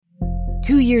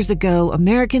2 years ago,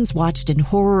 Americans watched in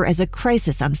horror as a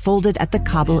crisis unfolded at the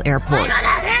Kabul airport.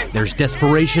 There's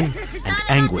desperation and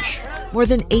anguish. More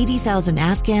than 80,000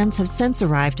 Afghans have since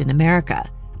arrived in America,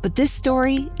 but this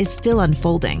story is still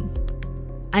unfolding.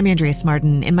 I'm Andrea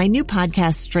Martin. In my new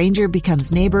podcast, Stranger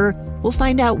Becomes Neighbor, we'll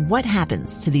find out what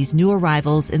happens to these new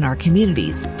arrivals in our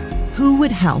communities. Who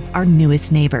would help our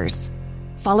newest neighbors?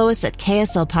 Follow us at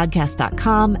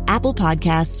kslpodcast.com, Apple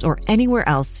Podcasts, or anywhere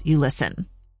else you listen.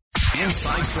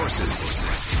 Inside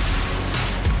Sources.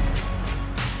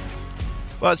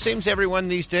 Well, it seems everyone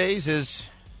these days is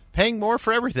paying more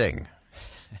for everything.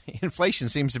 Inflation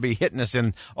seems to be hitting us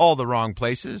in all the wrong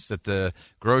places, at the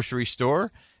grocery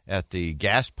store, at the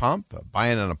gas pump,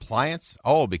 buying an appliance,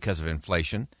 all because of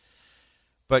inflation.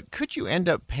 But could you end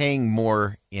up paying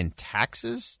more in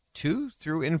taxes, too,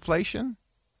 through inflation?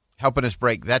 Helping us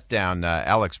break that down,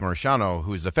 Alex Marciano,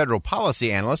 who's the federal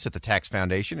policy analyst at the Tax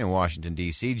Foundation in Washington,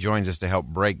 D.C., joins us to help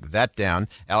break that down.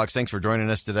 Alex, thanks for joining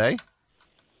us today.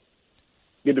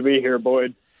 Good to be here,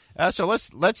 Boyd. So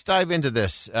let's dive into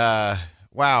this.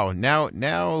 Wow,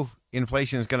 now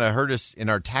inflation is going to hurt us in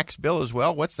our tax bill as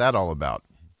well. What's that all about?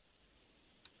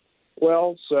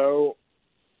 Well, so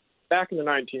back in the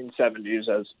 1970s,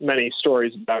 as many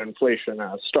stories about inflation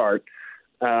start,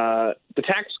 the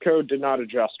tax code did not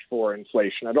adjust for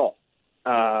inflation at all.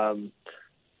 And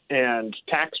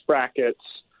tax brackets,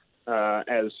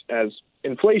 as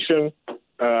inflation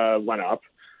went up,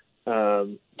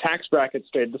 tax brackets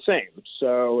stayed the same.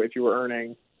 So if you were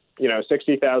earning,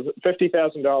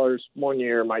 $50,000 one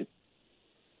year,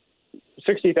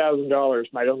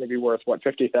 $60,000 might only be worth what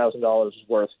 $50,000 was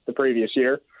worth the previous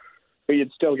year, but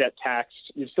you'd still get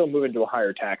taxed. You'd still move into a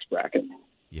higher tax bracket.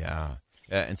 Yeah.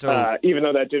 And so, even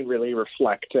though that didn't really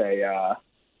reflect a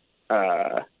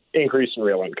increase in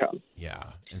real income. Yeah,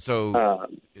 and so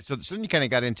then you kind of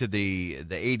got into the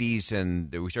 80s,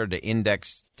 and we started to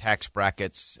index tax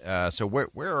brackets. So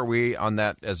where are we on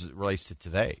that as it relates to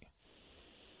today?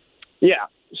 Yeah.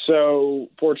 So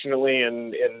fortunately,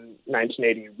 in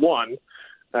 1981,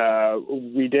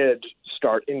 we did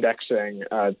start indexing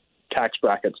tax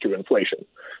brackets to inflation.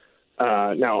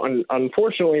 Now,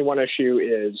 unfortunately, one issue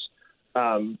is,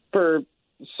 for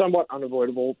somewhat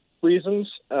unavoidable reasons,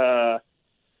 the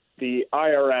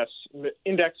IRS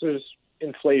indexes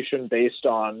inflation based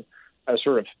on a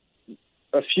sort of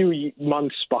a few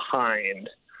months behind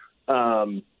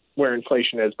where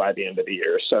inflation is by the end of the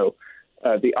year. So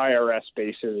the IRS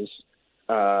bases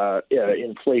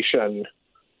inflation,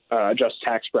 adjusts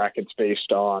tax brackets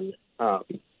based on, I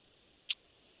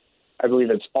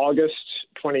believe it's August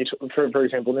 20. For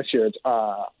example, this year it's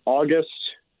August.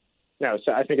 No,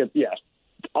 so I think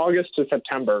August to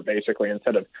September, basically,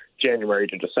 instead of January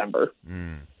to December.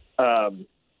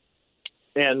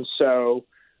 And so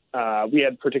we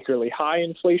had particularly high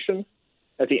inflation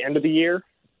at the end of the year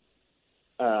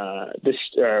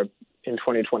in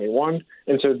 2021.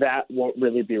 And so that won't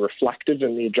really be reflected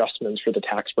in the adjustments for the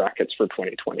tax brackets for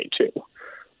 2022,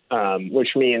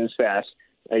 which means that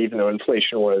even though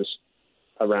inflation was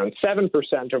around 7%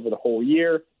 over the whole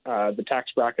year, the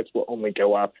tax brackets will only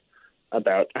go up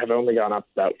have only gone up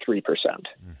about 3%.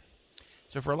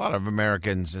 So for a lot of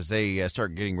Americans, as they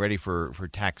start getting ready for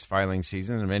tax filing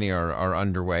season, and many are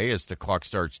underway as the clock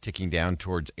starts ticking down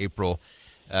towards April,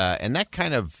 and that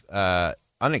kind of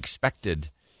unexpected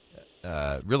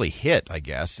really hit, I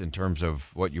guess, in terms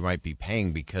of what you might be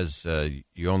paying, because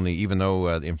you only, even though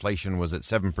inflation was at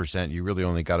 7%, you really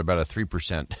only got about a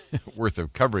 3% worth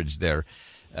of coverage there.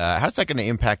 How's that going to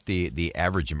impact the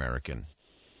average American?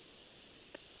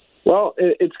 Well,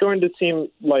 it's going to seem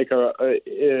like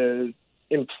a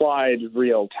implied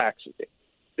real tax.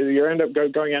 You end up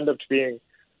to being,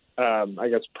 I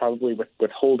guess, probably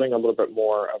withholding a little bit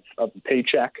more of the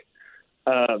paycheck.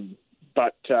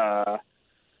 But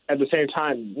at the same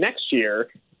time, next year,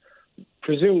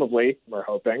 presumably, we're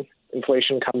hoping,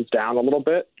 inflation comes down a little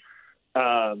bit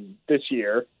this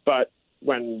year. But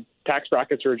when tax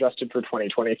brackets are adjusted for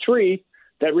 2023,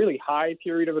 that really high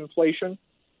period of inflation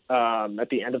at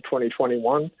the end of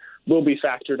 2021 will be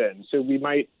factored in. So we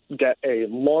might get a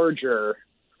larger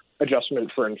adjustment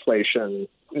for inflation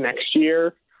next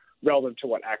year relative to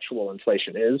what actual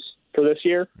inflation is for this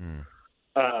year.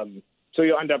 So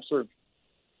you'll end up sort of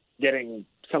getting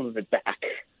some of it back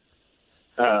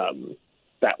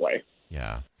that way.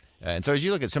 Yeah. And so as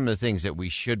you look at some of the things that we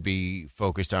should be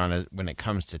focused on when it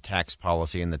comes to tax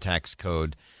policy and the tax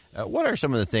code, what are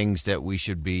some of the things that we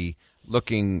should be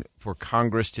looking for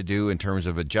Congress to do in terms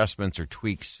of adjustments or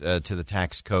tweaks to the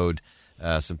tax code,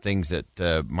 some things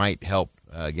that might help,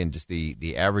 again, just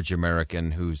the average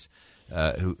American who's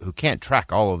who can't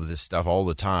track all of this stuff all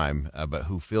the time, but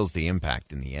who feels the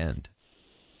impact in the end?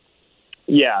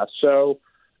 Yeah, so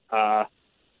I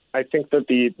think that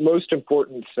the most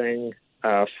important thing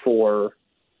for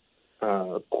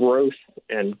growth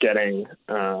and getting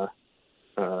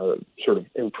sort of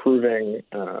improving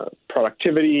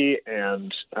productivity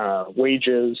and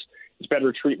wages is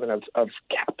better treatment of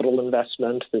capital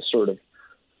investment, this sort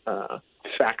of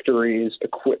factories,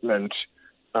 equipment,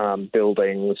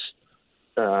 buildings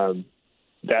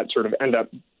that sort of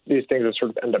these things that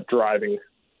sort of end up driving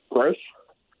growth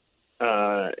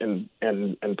and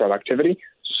productivity.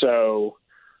 So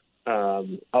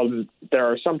there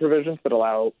are some provisions that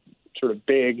allow sort of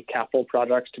big capital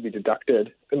projects to be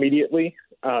deducted immediately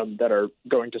that are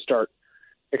going to start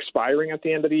expiring at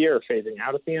the end of the year or phasing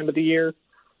out at the end of the year.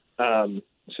 So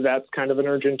that's kind of an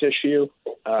urgent issue.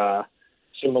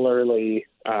 Similarly,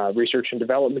 research and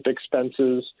development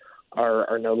expenses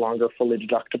are no longer fully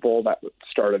deductible. That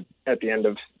started at the end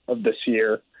of this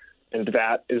year. And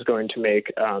that is going to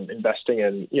make investing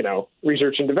in,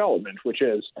 research and development, which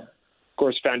is, of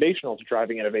course, foundational to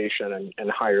driving innovation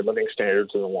and higher living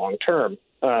standards in the long term,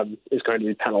 is going to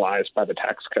be penalized by the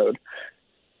tax code.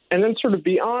 And then sort of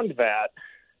beyond that,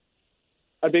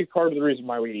 a big part of the reason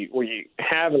why we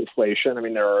have inflation,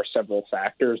 there are several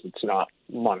factors. It's not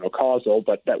monocausal,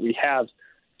 but that we have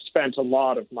spent a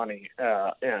lot of money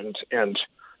and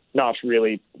not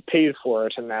really paid for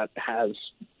it, and that has,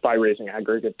 by raising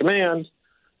aggregate demand,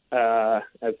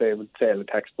 as they would say in the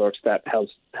textbooks, that has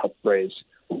helped raise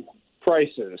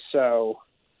prices. So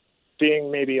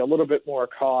being maybe a little bit more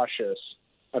cautious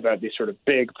about these sort of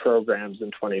big programs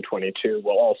in 2022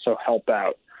 will also help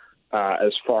out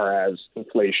as far as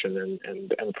inflation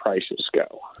and prices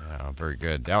go. Oh, very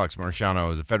good. Alex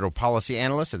Marciano is a federal policy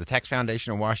analyst at the Tax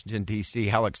Foundation in Washington, D.C.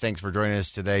 Alex, thanks for joining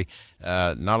us today.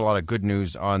 Not a lot of good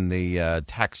news on the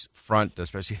tax front,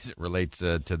 especially as it relates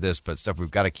to this, but stuff we've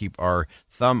got to keep our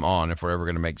thumb on if we're ever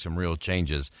going to make some real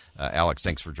changes. Alex,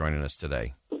 thanks for joining us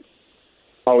today.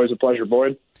 Always a pleasure,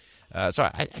 Boyd. So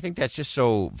I think that's just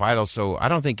so vital. So I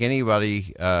don't think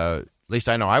anybody, at least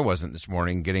I know I wasn't this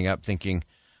morning, getting up thinking,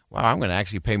 wow, I'm going to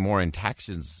actually pay more in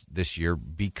taxes this year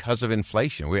because of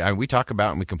inflation. We talk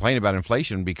about and we complain about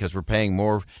inflation because we're paying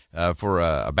more for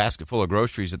a basket full of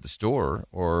groceries at the store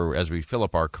or as we fill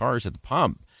up our cars at the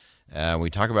pump. We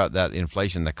talk about that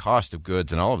inflation, the cost of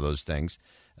goods and all of those things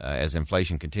as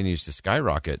inflation continues to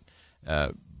skyrocket.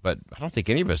 But I don't think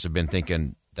any of us have been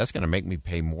thinking that's going to make me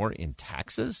pay more in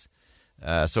taxes.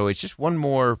 So it's just one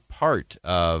more part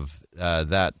of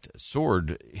that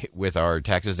sword with our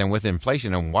taxes and with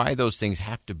inflation and why those things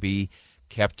have to be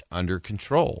kept under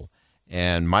control.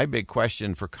 And my big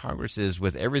question for Congress is,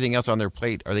 with everything else on their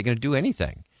plate, are they going to do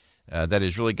anything that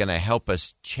is really going to help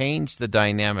us change the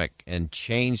dynamic and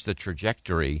change the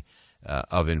trajectory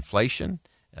of inflation?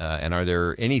 And are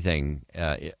there anything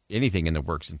in the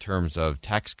works in terms of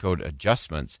tax code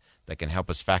adjustments that can help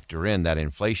us factor in that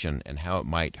inflation and how it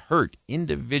might hurt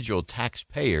individual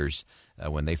taxpayers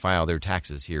when they file their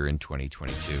taxes here in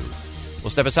 2022? We'll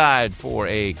step aside for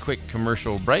a quick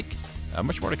commercial break.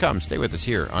 Much more to come. Stay with us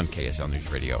here on KSL News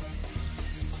Radio.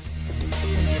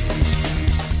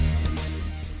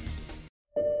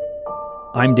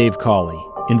 I'm Dave Cawley,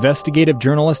 investigative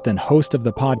journalist and host of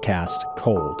the podcast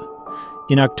Cold.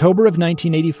 In October of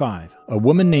 1985, a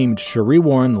woman named Cherie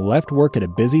Warren left work at a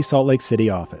busy Salt Lake City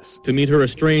office to meet her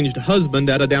estranged husband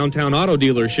at a downtown auto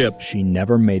dealership. She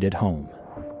never made it home.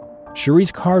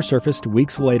 Cherie's car surfaced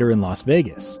weeks later in Las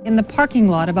Vegas. In the parking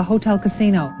lot of a hotel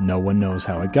casino. No one knows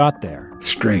how it got there.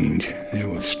 Strange. It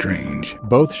was strange.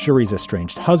 Both Cherie's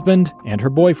estranged husband and her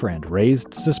boyfriend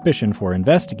raised suspicion for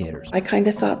investigators. I kind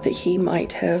of thought that he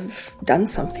might have done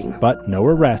something. But no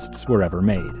arrests were ever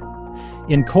made.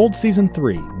 In Cold Season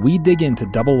 3, we dig into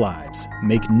double lives,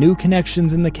 make new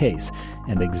connections in the case,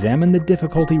 and examine the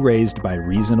difficulty raised by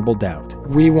reasonable doubt.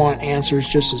 We want answers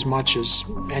just as much as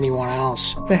anyone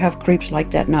else. They have creeps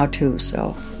like that now too,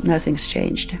 so nothing's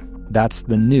changed. That's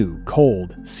the new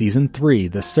Cold Season 3,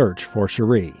 The Search for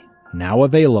Cherie. Now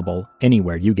available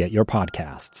anywhere you get your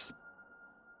podcasts.